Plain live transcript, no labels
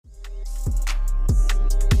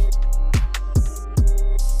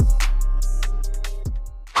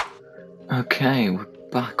Okay, we're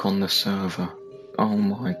back on the server. Oh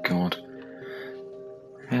my god.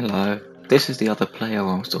 Hello. This is the other player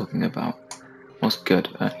I was talking about. What's good?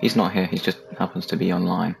 He's not here, he just happens to be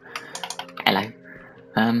online. Hello.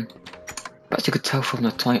 But as you could tell from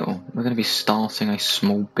the title, we're going to be starting a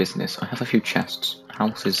small business. I have a few chests.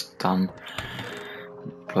 House is done.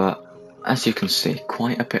 But as you can see,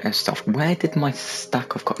 quite a bit of stuff. Where did my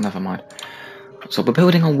stack of cotton? Never mind. So we're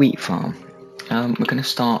building a wheat farm. We're going to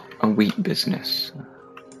start a wheat business.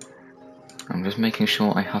 I'm just making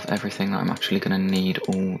sure I have everything that I'm actually going to need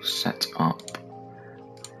all set up.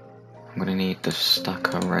 I'm going to need the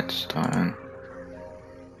stack of redstone.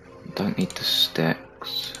 Don't need the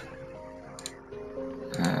sticks.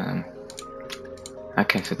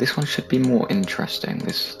 Okay, so this one should be more interesting,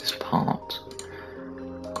 this part.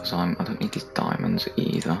 Because I don't need these diamonds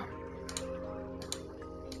either.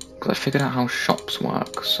 Because I figured out how shops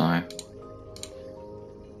work, so...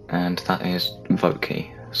 And that is vote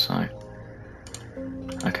key, so...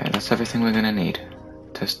 Okay, that's everything we're gonna need.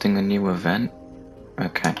 Testing a new event.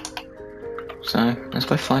 Okay. So, let's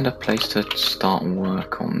go find a place to start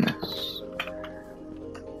work on this.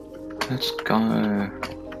 Let's go...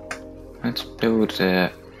 Let's build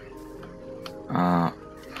it up.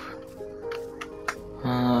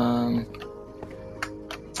 No,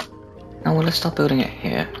 well, let's start building it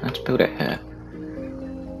here. Let's build it here.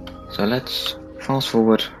 So let's fast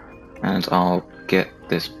forward and I'll get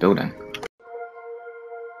this building.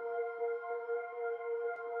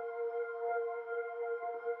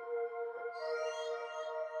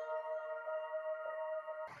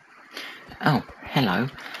 Oh, hello.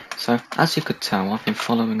 So, as you could tell, I've been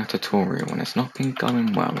following a tutorial and it's not been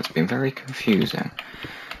going well. It's been very confusing.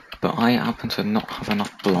 But I happen to not have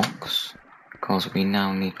enough blocks because we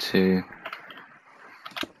now need to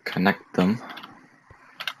connect them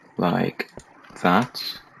like that,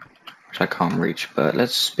 which I can't reach. But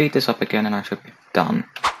let's speed this up again and I should be done.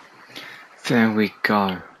 There we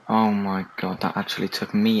go. Oh my god, that actually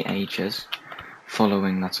took me ages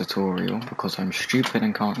following that tutorial because I'm stupid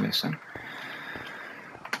and can't listen.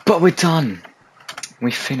 But we're done!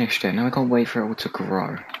 We finished it. Now we've got to wait for it all to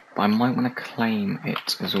grow. But I might want to claim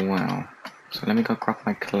it as well. So let me go grab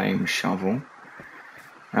my claim shovel.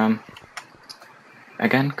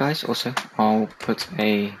 Again, guys, also, I'll put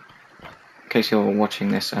a... In case you're watching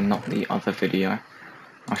this and not the other video,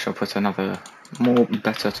 I shall put another,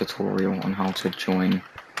 better tutorial on how to join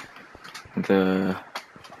the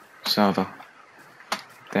server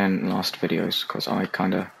than last videos, because I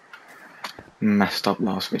kind of messed up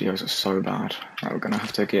last videos. It's so bad. Right, we're going to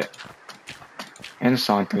have to get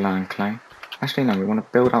inside the land claim. Actually, no, we want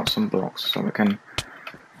to build out some blocks so we can...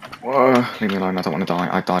 Whoa, leave me alone, I don't want to die.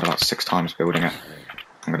 I died about 6 times building it.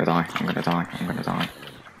 I'm going to die, I'm going to die, I'm going to die.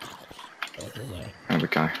 There we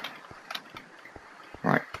go.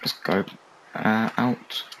 Right, let's go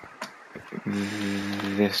out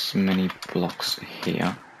this many blocks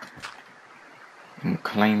here. And we'll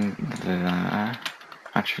claim there.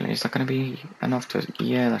 Actually, is that going to be enough to...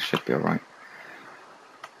 Yeah, that should be alright.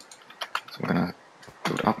 So we're going to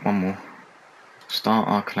build up one more. Start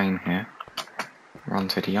our claim here. Run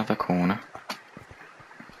to the other corner.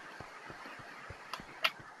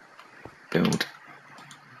 Build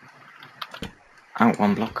out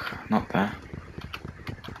one block, not there.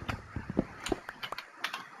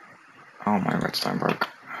 Oh, my redstone broke.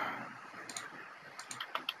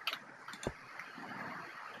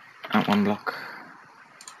 Out one block.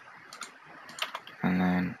 And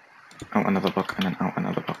then out another block, and then out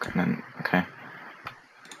another block, and then, okay.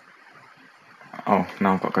 Oh,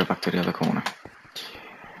 now I've got to go back to the other corner.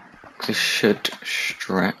 This should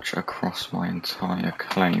stretch across my entire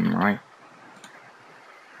claim, right?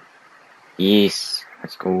 Yes,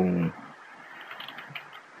 let's go. Right,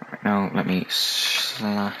 now let me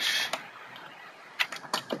slash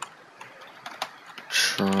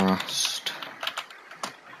trust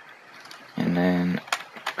and then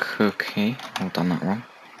cookie. I've done that wrong.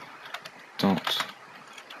 Dot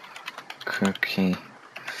cookie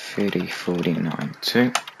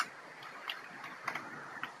 3049.2.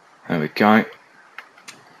 There we go.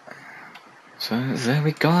 So there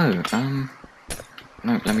we go.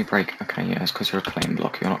 No, let me break. Okay, yeah, it's because you're a claim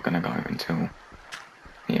block. You're not going to go until...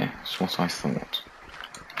 Yeah, that's what I thought.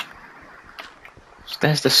 So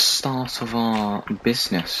there's the start of our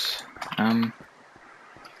business.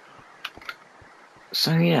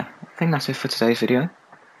 So yeah, I think that's it for today's video.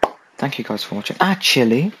 Thank you guys for watching.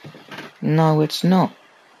 Actually, no it's not.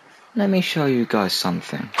 Let me show you guys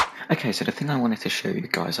something. Okay, so the thing I wanted to show you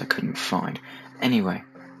guys I couldn't find. Anyway,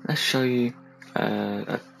 let's show you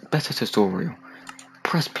a better tutorial.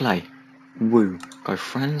 Press play. Woo. Go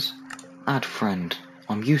friends. Add friend.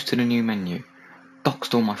 I'm used to the new menu.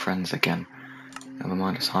 Doxed all my friends again. Never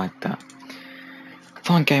mind, let's hide that.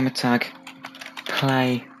 Find gamer tag.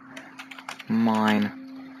 Play. Mine.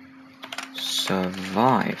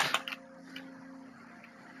 Survive.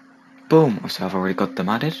 Boom! So I've already got them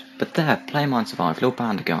added. But there, play mine survive. Little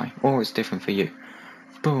panda guy. Or it's different for you.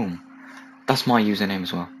 Boom. That's my username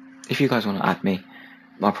as well. If you guys want to add me,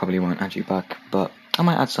 I probably won't add you back, but I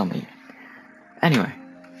might add some of you. Anyway,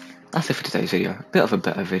 that's it for today's video. A bit of a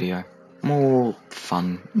better video. More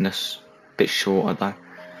funness. Bit shorter though.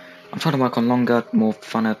 I'm trying to work on longer, more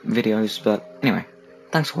funner videos, but anyway,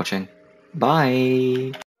 thanks for watching.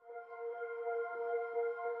 Bye!